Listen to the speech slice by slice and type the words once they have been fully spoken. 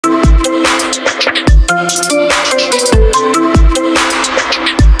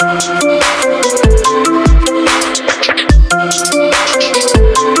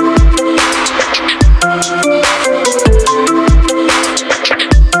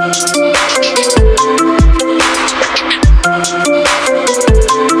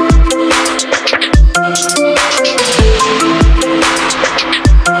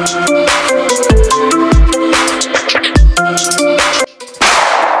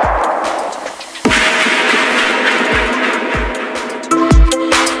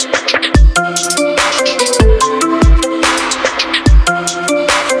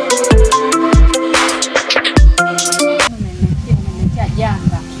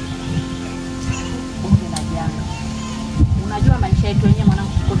yetu wenyewe mwanangu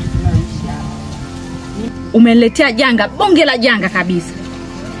Kikoti tunaoishi hapa. Umeniletea janga, bonge la janga kabisa.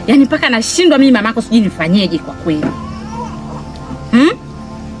 Yaani mpaka nashindwa mimi mamako sijui nifanyeje kwa kweli.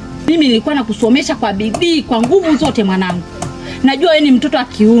 Mimi nilikuwa nakusomesha kwa bidii, kwa nguvu zote mwanangu. Najua wewe ni mtoto wa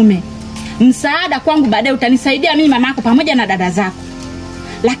kiume. Msaada kwangu baadaye utanisaidia mimi mamako pamoja na dada zako.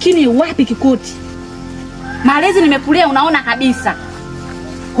 Lakini wapi Kikoti? Malezi nimekulea unaona kabisa.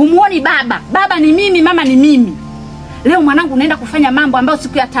 Humuoni baba. Baba ni mimi, mama ni mimi. Leo mwanangu unaenda kufanya mambo ambayo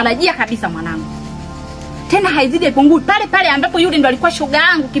sikuyatarajia kabisa mwanangu. Tena haizidi ipungui pale pale ambapo yule ndo alikuwa shoga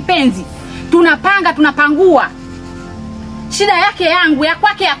yangu kipenzi. Tunapanga, tunapangua. Shida yake yangu, ya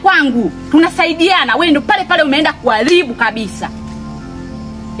kwake ya kwangu. Tunasaidiana. Wewe ndo pale pale umeenda kuharibu kabisa.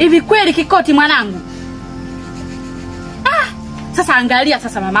 Hivi kweli Kikoti mwanangu? Sasa angalia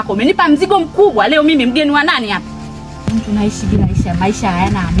sasa mamako umenipa mzigo mkubwa. Leo mimi mgeni wa nani hapa? Mtu naishi bila maisha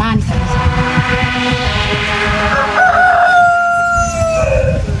hayana amani kabisa.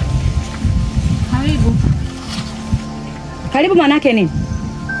 Karibu. Karibu manake nini?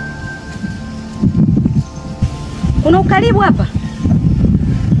 Kuna ukaribu hapa?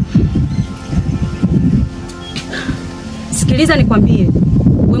 Sikiliza nikwambie,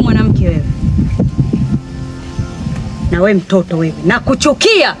 wewe mwanamke wewe. Na wewe mtoto wewe,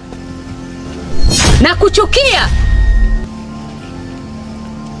 nakuchukia. Nakuchukia.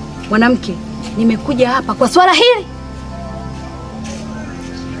 Mwanamke, nimekuja hapa kwa swala hili.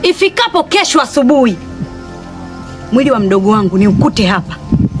 Ifikapo kesho asubuhi, mwili wa mdogo wangu ni ukute hapa.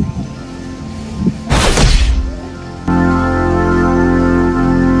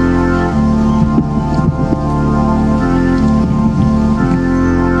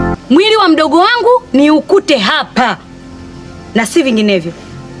 Mwili wa mdogo wangu ni ukute hapa. Na si vinginevyo.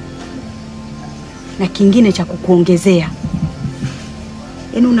 Na kingine cha kukuongezea.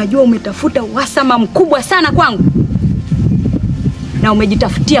 Yaani unajua umetafuta uhasama mkubwa sana kwangu. Na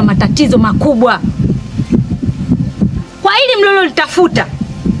umejitafutia matatizo makubwa. Kwa hili mlilolitafuta,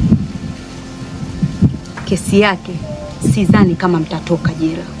 kesi yake sidhani kama mtatoka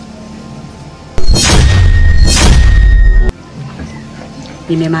jela.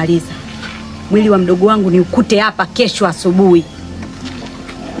 Nimemaliza. Mwili wa mdogo wangu ni ukute hapa kesho asubuhi.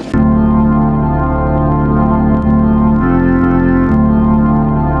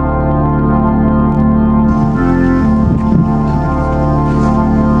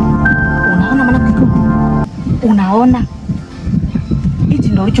 Unaona mwana Kikoti? Unaona? Hichi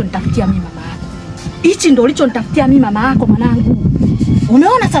ndio ulichonitafutia mimi mama yako. Hichi ndio ulichonitafutia mimi mama yako mwanangu.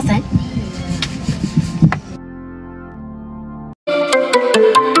 Umeona sasa eh?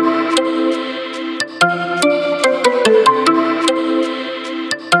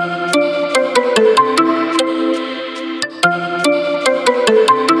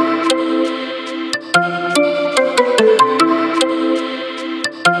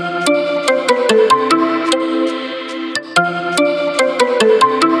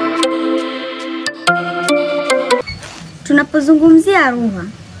 Tunapozungumzia lugha.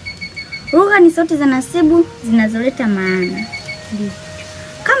 Lugha ni sauti za nasibu zinazoleta maana.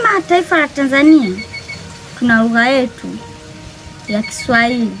 Kama taifa la Tanzania, tuna lugha yetu ya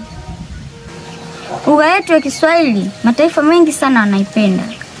Kiswahili. Lugha yetu ya Kiswahili mataifa mengi sana wanaipenda.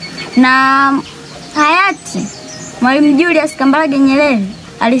 Na hayati Mwalimu Julius Kambarage Nyerere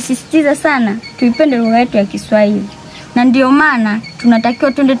alisisitiza sana tuipende lugha yetu ya Kiswahili. Na ndio maana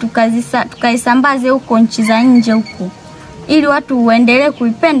tunatakiwa twende tukaisambaze huko nchi za nje huko. Ili watu waendelee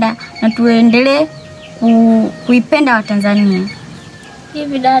kuipenda na tuendelee kuipenda wa Tanzania.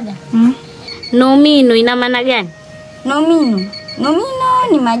 Hivi dada, nomino ina maana gani? Nomino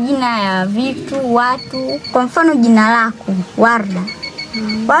ni majina ya vitu, watu. Kwa mfano jina lako, Warda.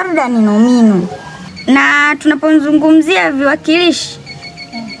 Warda ni nomino. Na tunapozungumzia viwakilishi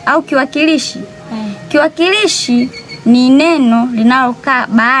au kiwakilishi. Kiwakilishi ni neno linalokaa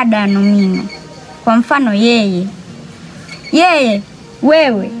baada ya nomino. Kwa mfano yeye. Yeye,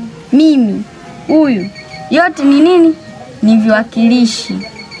 wewe, mimi, huyu. Yote ni nini? Ni viwakilishi.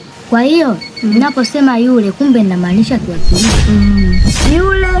 Kwa hiyo, ninaposema yule kumbe ninamaanisha kiwakilishi.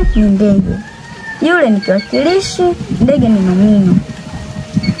 Yule ni ndege. Yule ni kiwakilishi, ndege ni nomino.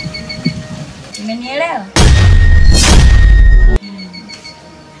 Umenielewa?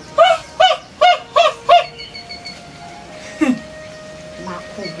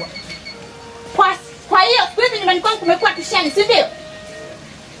 Makubwa. Kwa hiyo siku nyumbani kwangu kumekuwa tishani, si ndio?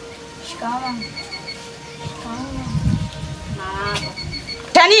 Shikamoo.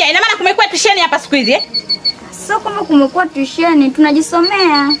 Tania, ina maana kumekuwa tishani hapa siku hizi eh? Sio kama kumekuwa tishani,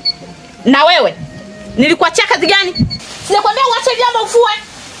 tunajisomea. Na wewe, nilikuachia kazi gani? Sijakwambia uache jambo ufue.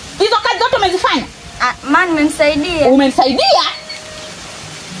 Hizo kazi zote umezifanya? Mama nimemsaidia. Umenisaidia?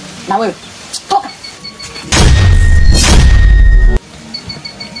 Na wewe toka.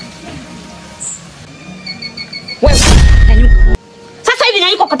 Wewe nyanyuka. Sasa hivi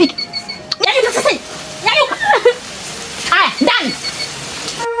nyanyuka ukapike. Nyanyuka sasa hivi. Nyanyuka. Haya, ndani.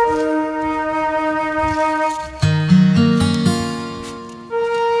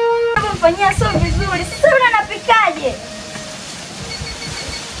 Unafanyia sio vizuri. Sasa unanapikaje?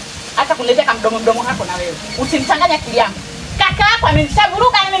 Hata kuniletea mdomo wako na wewe. Usimchanganye akili yangu. Kaka yako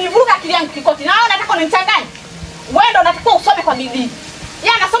amenishavuruga na amenivuruga akili yangu Kikoti. Na wewe unataka unichanganye? Wewe ndio unatakiwa usome kwa bidii.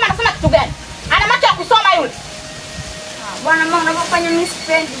 Yeye anasoma kitu gani? Ana macho ya kusoma yule. Bwana mama unapofanya mimi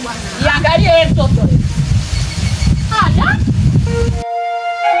sipendi bwana. Iangalie wewe mtoto. Haya.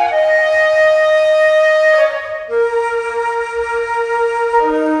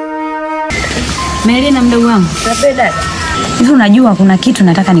 Merina mdogo wangu. Dada. Hivi unajua kuna kitu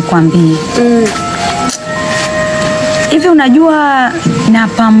nataka nikwambie. Hivi unajua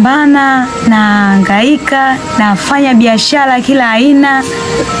napambana, nahangaika, nafanya biashara kila aina.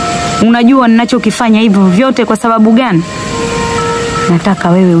 Unajua ninachokifanya hivyo vyote kwa sababu gani? Nataka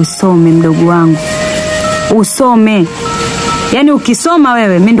wewe usome mdogo wangu. Usome. Yaani ukisoma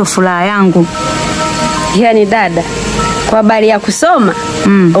wewe mimi ndo furaha yangu. Yaani dada, kwa habari ya kusoma,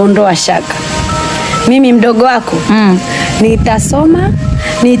 ondoa shaka. Mimi mdogo wako,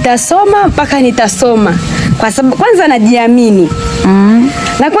 nitasoma mpaka nitasoma. Kwa sababu kwanza najiamini.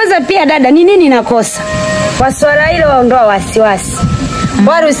 Na kwanza pia dada, ni nini nakosa? Kwa swala hilo ondoa wasiwasi.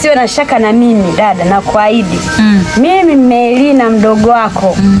 Bora usiwe na shaka na mimi dada, na kuahidi. Mimi Merina mdogo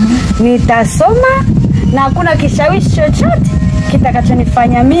wako, nitasoma na hakuna kishawishi chochote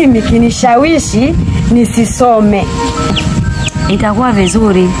kitakachonifanya mimi kinishawishi nisisome. Itakuwa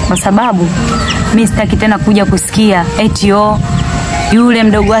vizuri kwa sababu mimi sitaki tena kuja kusikia eti yule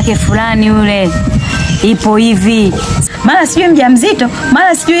mdogo wake fulani yule ipo hivi. Mara sijui mjamzito,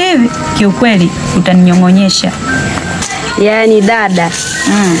 mara sijui hivi. Kiukweli utaninyongonyesha. Yaani dada,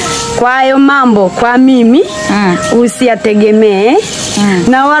 kwa hayo mambo kwa mimi usiyategemee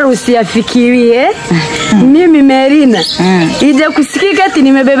na wala usiyafikirie. Mimi Merina ije kusikika eti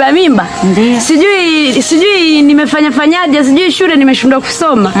nimebeba mimba. Sijui nimefanyaje, sijui shule nimeshindwa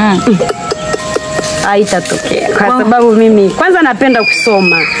kusoma. Haitatokea kwa sababu mimi kwanza napenda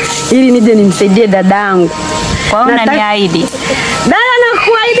kusoma ili nije nimsaidie dadangu. Kwa hiyo unaniahidi? Dada,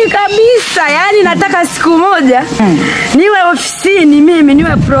 nakuahidi kabisa. Yaani nataka siku moja niwe ofisini mimi,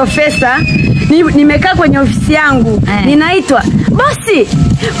 niwe profesa, nimekaa kwenye ofisi yangu, ninaitwa, "Bosi,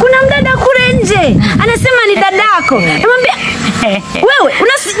 kuna mdada kule nje, anasema ni dadako." Nimwambia, "Wewe,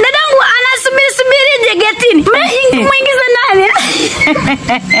 dadangu anasubiri getini. Muingize nani?"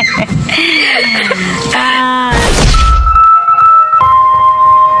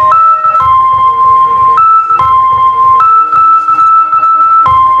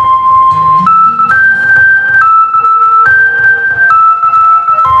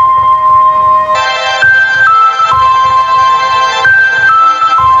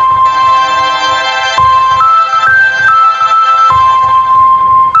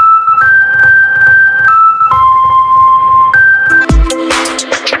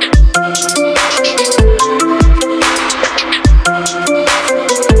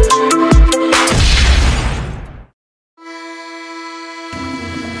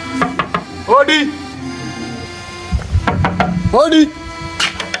 Hodi.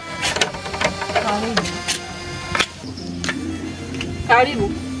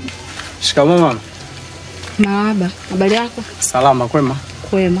 Karibu. Shikamoo mama. Marahaba. Habari yako? Salama, kwema?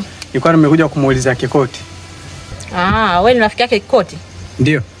 Kwema. Nilikuwa nimekuja kumuulizia Kikoti. Wewe ni rafiki yake Kikoti?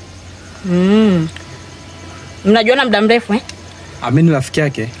 Ndio. Mnajuana muda mrefu eh? Mimi ni rafiki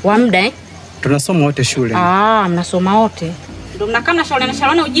yake. Wa muda eh? Tunasoma wote shule. Mnasoma wote. Ndio mnakaa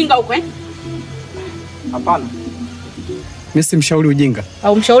mnashauriana ujinga huko eh? Hapana. Mimi si mshauri ujinga.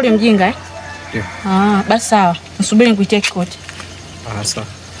 Au mshauri mjinga eh? Ndio. Basi sawa. Nisubiri nikuitie Kikoti. Sawa.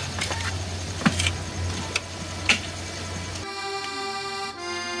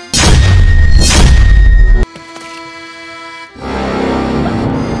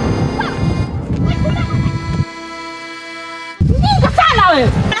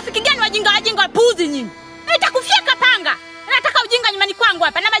 Rafiki gani wajinga puzi nyinyi? Nitakufyeka panga. Nataka ujinga nyumbani kwangu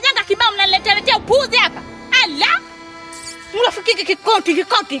hapa. Na majanga kibao mnaniletea upuzi hapa. Ala! Mrafiki Kikoti.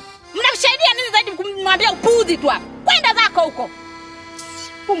 Mnamsaidia nini zaidi kumwambia upuzi tu hapa? Kwenda zako huko.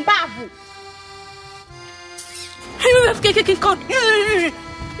 Pumbavu. Hayo rafiki Kikoti.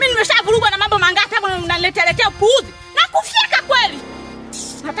 Mimi nimeshavurugwa na mambo mangapi hapo mnaniletea upuzi? Nakufyeka kweli.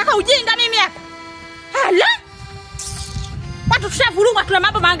 Nataka ujinga mimi hapa. Ala! Watu tushavurugwa tuna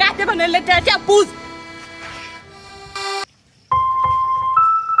mambo mangapi hapa naletea puzi.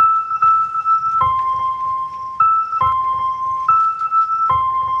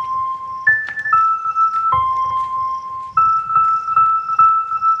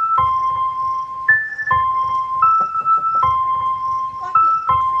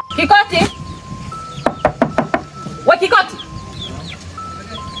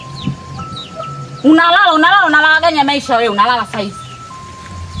 ya maisha wewe unalala saa hizi.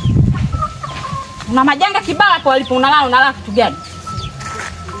 Una majanga kibao hapo walipo unalala kitu gani?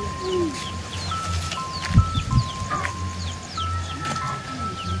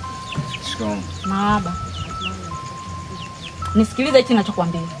 Maaba. Nisikilize hichi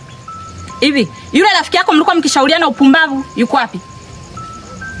ninachokuambia. Hivi, yule rafiki yako mlikuwa mkishauriana upumbavu yuko wapi?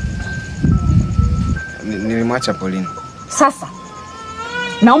 Nilimwacha Pauline. Sasa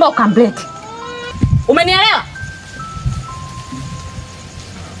naomba ukamblete. Umenielewa?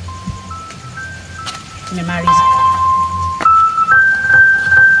 Nimemaliza.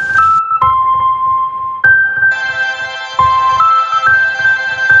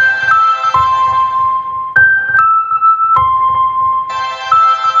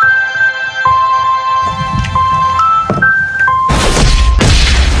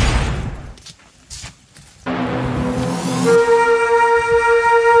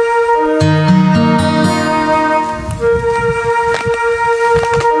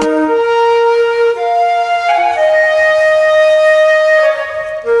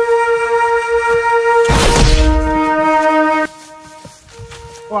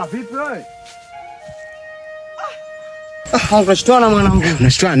 Vipi wewe? Unashtuana mwanangu.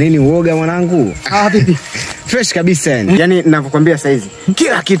 Unashtuana nini uoga mwanangu? Vipi? Fresh kabisa yani. Yaani ninavyokuambia saa hizi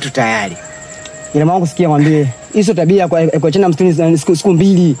kila kitu tayari. Ila mwanangu sikia mwambie. Hizo tabia kwa chana msituni siku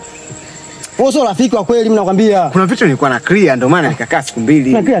mbili. Wewe sio rafiki wa kweli mimi nakwambia. Kuna vitu nilikuwa na clear ndio maana nikakaa siku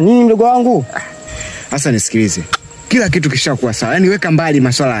mbili. Na clear nini mdogo wangu? Sasa nisikilize. Kila kitu kishakuwa sawa. Yaani weka mbali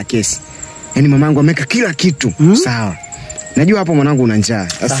masuala ya kesi. Yaani mamangu ameweka kila kitu sawa. Najua hapo mwanangu una njaa.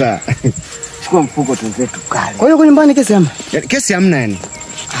 Sasa chukua mfuko tuzetu kale. Kwa hiyo kwa nyumbani kesi hamna? Kesi hamna yani.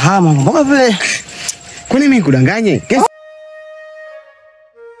 Mama, mbona vile? Kwa nini mimi nikudanganye? Kesi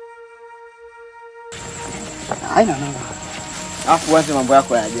haina noma. Afu uanze mambo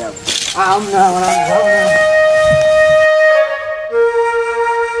yako ya ajabu. Hamna mwanangu.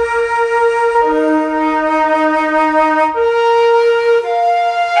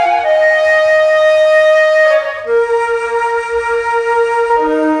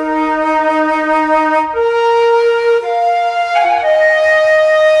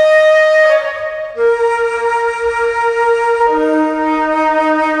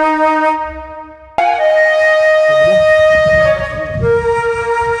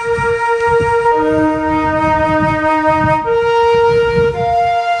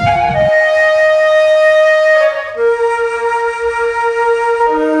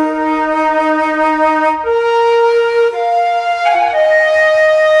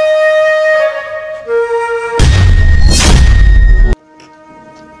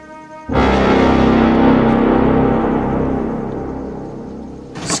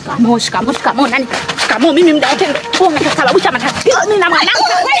 Shikamoo nani? Shikamoo mimi muda wote ndio unasababisha matatizo mimi na mwanangu.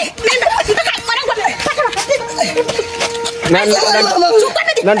 Mimi mwanangu amepata matatizo.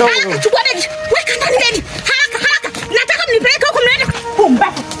 Na ndio chukua begi. Weka ndani begi. Haraka. Nataka mnipeleke huko mnaenda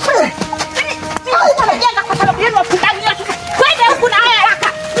pumbavu. Unajenga kwa sababu yenu wapumbavu yote. Kwenda huko na haraka.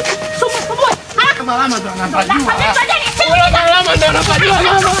 Sumu. Haraka. Mama ndo anapajua. Mama ndo anapajua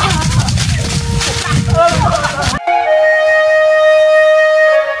mama.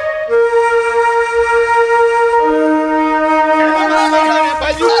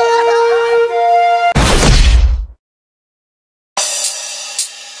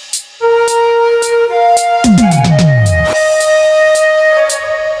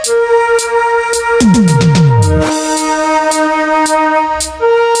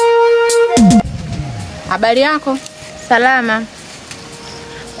 Habari yako? Salama.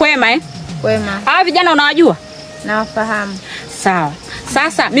 Kwema Kwema. Hawa vijana unawajua? Nawafahamu. Sawa.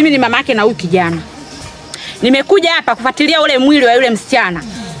 Sasa mimi ni mamake na huyu kijana. Nimekuja hapa kufuatilia ule mwili wa yule msichana.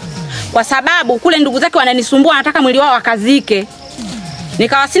 Kwa sababu kule ndugu zake wananisumbua, nataka mwili wao wakazike.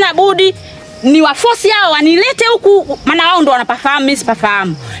 Nikawa sina budi niwaforce hao wanilete huku, maana wao ndo wanapafahamu mimi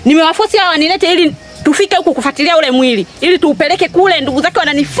sipafahamu. Nimewaforce hao wanilete ili tufike huku kufuatilia ule mwili, ili tuupeleke kule. Ndugu zake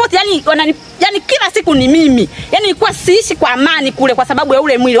wananiforce, yani kila siku ni mimi. Yani nilikuwa siishi kwa amani kule kwa sababu ya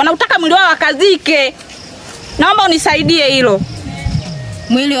ule mwili. Wanautaka mwili wao wakazike. Naomba unisaidie hilo.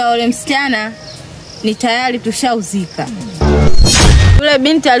 Mwili wa ule msichana ni tayari tushauzika. Yule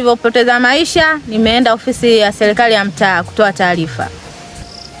binti alivyopoteza maisha, nimeenda ofisi ya serikali ya mtaa kutoa taarifa.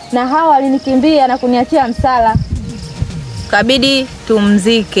 Na hao walinikimbia na kuniachia msala. Kabidi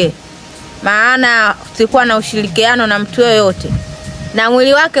tumzike. Maana sikuwa na ushirikiano na mtu yoyote. Na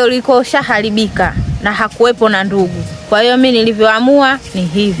mwili wake ulikuwa ushaharibika na hakuwepo na ndugu. Kwa hiyo mimi nilivyoamua ni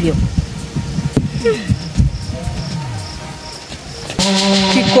hivyo.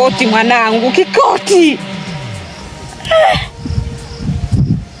 Kikoti mwanangu, Kikoti.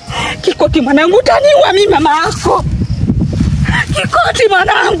 Kikoti mwanangu, utaniua mimi mama yako. Kikoti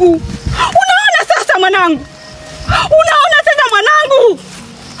mwanangu. Unaona sasa mwanangu? Unaona sasa mwanangu?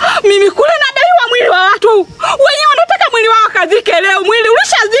 Mimi kule nadaiwa mwili wa watu. Wenyewe wanataka mwili wao kazike leo. Mwili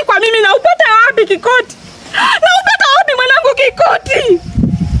ulishazikwa, mimi na upata wapi Kikoti? Na upata wapi mwanangu Kikoti?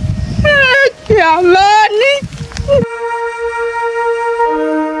 Jamani.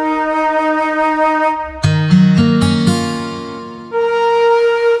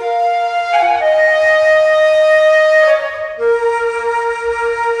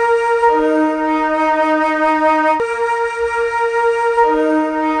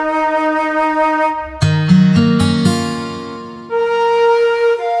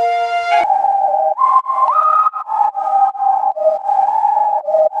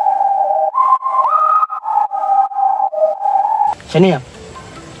 Shania.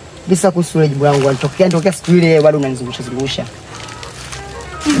 Bisa kuhusu ile jibu langu alitokea siku ile bado unanizungusha.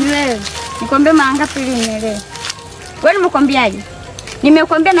 Wewe, nikwambie mara ngapi ili unielewe? Wewe nimekwambiaje?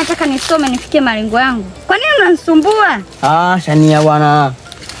 Nimekwambia nataka nisome nifikie malengo yangu. Kwa nini unanisumbua? Shania bwana.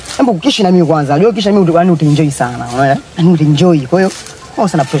 Hebu kishi na mimi kwanza. Leo kisha mimi utaenjoy sana. Unaona? Yaani utaenjoy. Kwa hiyo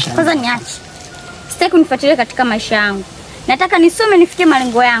sana pressure. Kwanza niache. Sitaki unifuatilie katika maisha yangu. Nataka nisome nifikie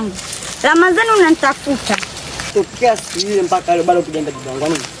malengo yangu. Ramadhani unanitafuta. Tokea siku ile mpaka leo bado tujaenda jibu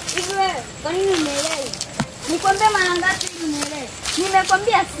langu. Hivi wewe, kwa nini unielewe? Nikwambia mara ngapi ili unielewe?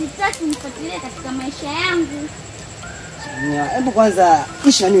 Nimekwambia sitaki unifuatilie katika maisha yangu. Shania, hebu kwanza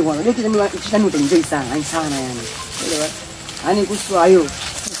kishi na mimi kwanza. Leo kisha mimi utaenjoy sana. Yaani sana yani. Elewa? Yaani kuhusu hayo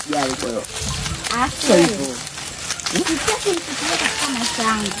sijali kwa hiyo. Sio hivyo. Sitaki unifuatilie katika maisha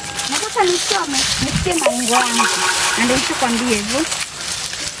yangu. Nataka nisome nifikie malengo yangu. Na ndio nitakwambia hivyo.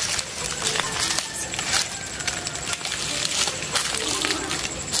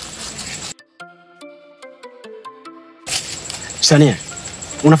 Shania,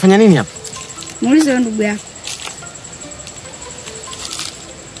 unafanya nini hapa? Muulize wewe ndugu yako.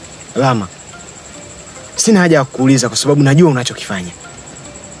 Lama. Sina haja ya kukuuliza kwa sababu najua unachokifanya.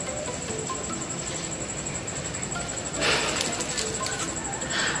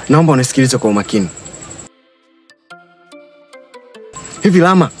 Naomba unisikilize kwa umakini. Hivi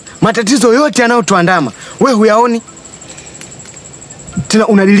Lama, matatizo yote yanayotuandama, wewe huyaoni? Tena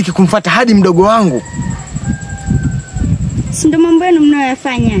unadiliki kumfuata hadi mdogo wangu. Si ndio mambo yenu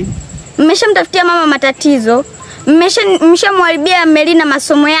mnayoyafanya? Mmeshamtafutia mama matatizo, mmeshamharibia Merina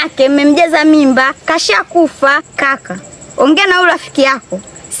masomo yake, mmemjaza mimba, kashakufa. Kaka, ongea na yule rafiki yako.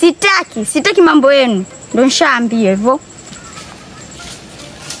 Sitaki mambo yenu. Ndio nishaambia hivyo.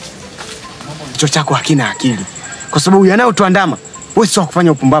 Kichwa chako hakina akili. Kwa sababu yanayotuandama, wewe sio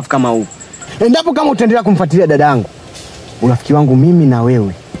kufanya upumbavu kama huu. Endapo kama utaendelea kumfuatilia dadangu, urafiki wangu mimi na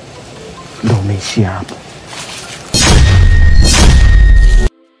wewe ndio umeishia hapo.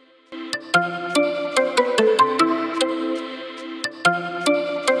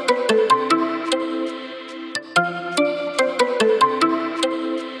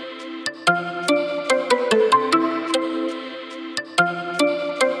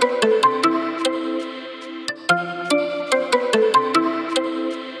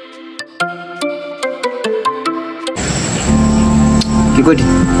 Kikoti.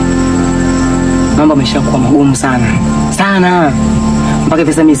 Mambo yameshakuwa magumu sana. Sana. Mpaka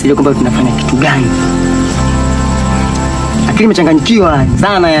pesa mimi sijui kwamba tunafanya kitu gani. Akili imechanganyikiwa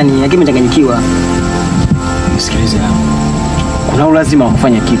sana yani, akili imechanganyikiwa. Msikilize hapo. Kuna ulazima wa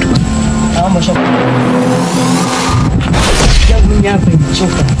kufanya kitu. Naomba ushauri. Mimi hapa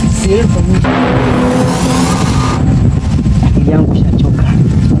nimechoka. Sielewi kwa nini. Akili yangu ishachoka.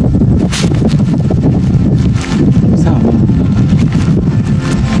 Sawa.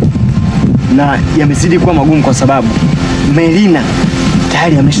 Na yamezidi kuwa magumu kwa sababu Merina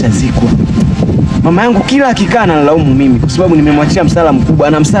tayari ameshazikwa. Mama yangu kila akikaa analaumu mimi kwa sababu nimemwachia msala mkubwa,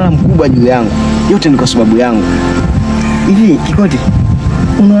 ana msala mkubwa juu yangu. Yote ni kwa sababu yangu. Hivi Kikoti,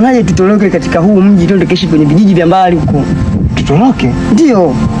 unaonaje tutoroke katika huu mji tuende kaishi kwenye vijiji vya mbali huko? Tutoroke?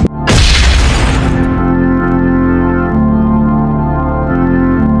 Ndio.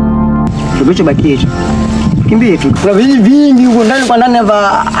 Tulichobakia hicho. Kimbie tu. Kuna vijiji vingi huko ndani kwa ndani hapa,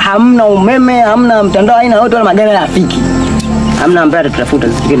 hamna umeme, hamna mtandao, haina yote wala magari rafiki. Hamna ambaye atatafuta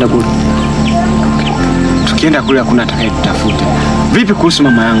tukienda kule. Tukienda kule hakuna atakayetutafuta. Vipi kuhusu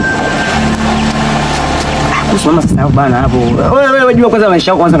mama yangu? Kuhusu mama sasa bana hapo. Wewe unajua kwanza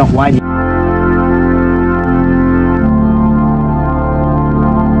maisha yako kwanza na kuaje.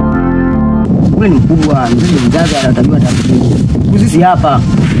 Kule ni mkubwa, mzee mzazi anatakiwa atafutie. Sisi hapa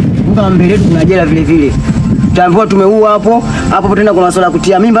Mungu mbele yetu kuna jela vile vile. Tutaambiwa tumeua hapo tena kuna masuala ya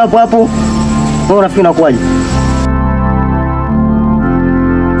kutia mimba hapo. Wewe unafikiri unakuaje?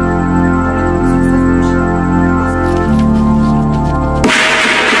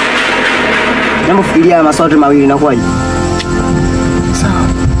 Hebu fikiria maswali mawili inakuwaje? Sawa.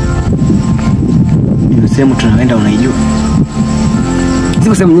 Hiyo sehemu tunaenda unaijua?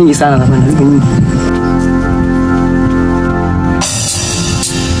 Zipo sehemu nyingi sana hapa, zipo nyingi.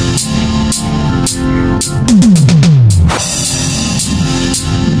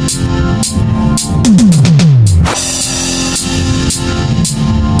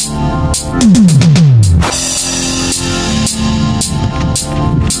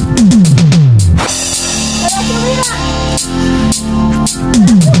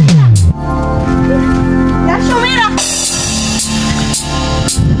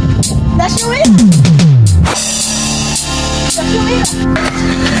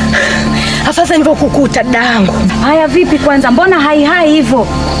 Afasa nilivyokukuta dadangu. Haya vipi kwanza? Mbona hai hivyo?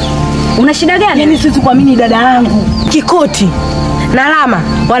 Una shida gani? Yaani siwezi kuamini dada yangu. Kikoti na Lama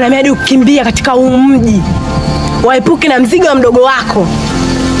wanameadi kukimbia katika huu mji. Waepuke na mzigo wa mdogo wako.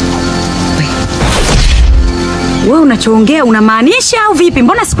 Wewe unachoongea unamaanisha au vipi?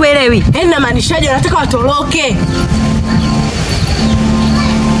 Mbona sikuelewi? Yaani namaanishaje? Wanataka watoroke.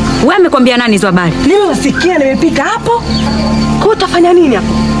 Wewe amekwambia nani hizo habari? Nimewasikia, nimepika hapo. Kwa utafanya nini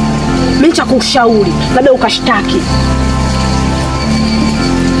hapo? Mimi cha kushauri, labda ukashtaki.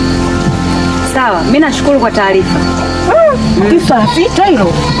 Sawa, mimi nashukuru kwa taarifa. Kisa vita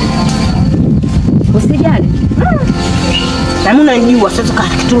hilo. Usijali. Na mimi najua sasa kwa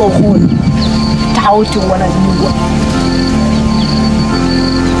kitu rohoni. Tauti wanajua.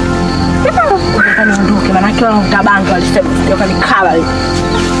 Nataka niondoke maana yake wao tabanga walisema sio kanikala.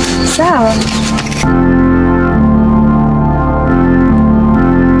 Sawa.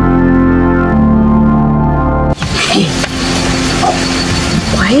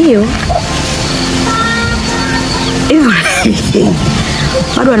 Kwa hiyo hivyo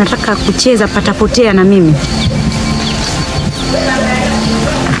bado anataka kucheza patapotea na mimi.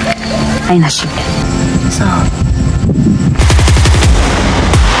 Haina shida. Sawa.